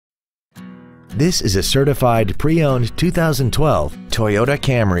This is a certified pre-owned 2012 Toyota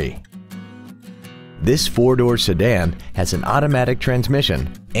Camry. This four-door sedan has an automatic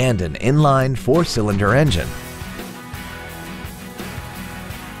transmission and an inline four-cylinder engine.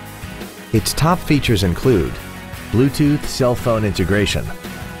 Its top features include Bluetooth cell phone integration,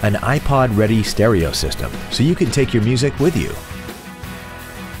 an iPod-ready stereo system so you can take your music with you,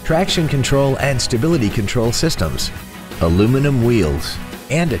 traction control and stability control systems, aluminum wheels,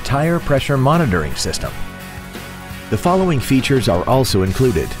 and a tire pressure monitoring system. The following features are also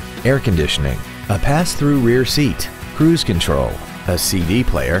included: air conditioning, a pass-through rear seat, cruise control, a CD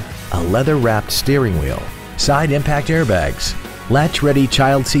player, a leather-wrapped steering wheel, side impact airbags, latch-ready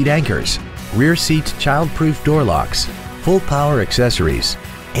child seat anchors, rear seat child-proof door locks, full power accessories,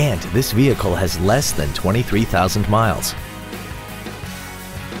 and this vehicle has less than 23,000 miles.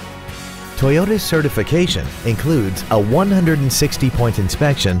 Toyota's certification includes a 160-point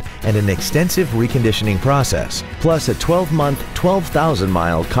inspection and an extensive reconditioning process, plus a 12-month,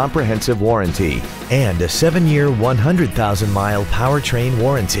 12,000-mile comprehensive warranty and a 7-year, 100,000-mile powertrain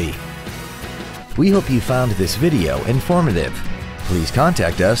warranty. We hope you found this video informative. Please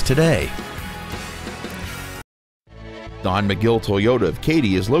contact us today. Don McGill Toyota of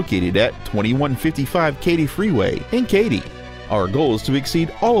Katy is located at 2155 Katy Freeway in Katy. Our goal is to exceed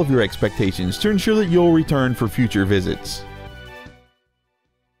all of your expectations to ensure that you'll return for future visits.